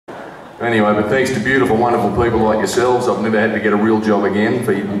Anyway, but thanks to beautiful, wonderful people like yourselves, I've never had to get a real job again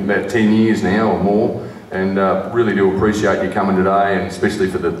for about 10 years now or more, and really do appreciate you coming today, and especially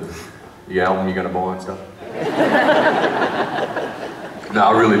for the album you're going to buy and stuff. No,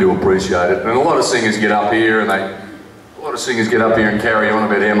 I really do appreciate it. And a lot of singers get up here and carry on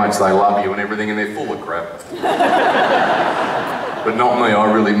about how much they love you and everything, and they're full of crap. But not me,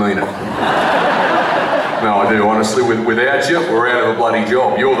 I really mean it. No, I do, honestly. Without you, we're out of a bloody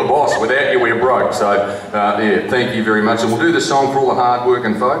job. You're the boss. Without you, we're broke. So, yeah, thank you very much. And we'll do the song for all the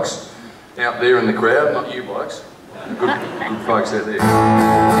hard-working folks out there in the crowd, not you blokes. Good folks out there.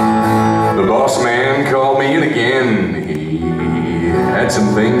 The boss man called me in again. He had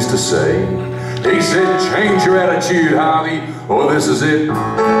some things to say. He said, change your attitude, Harvey, or this is it.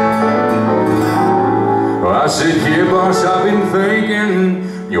 I said, yeah, boss, I've been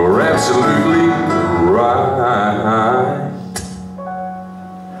thinking, you're absolutely right.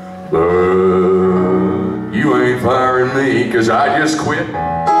 But you ain't firing me, 'cause I just quit. And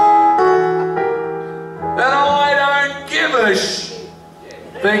I don't give a sh...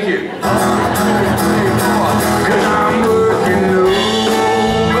 Thank you. 'Cause I'm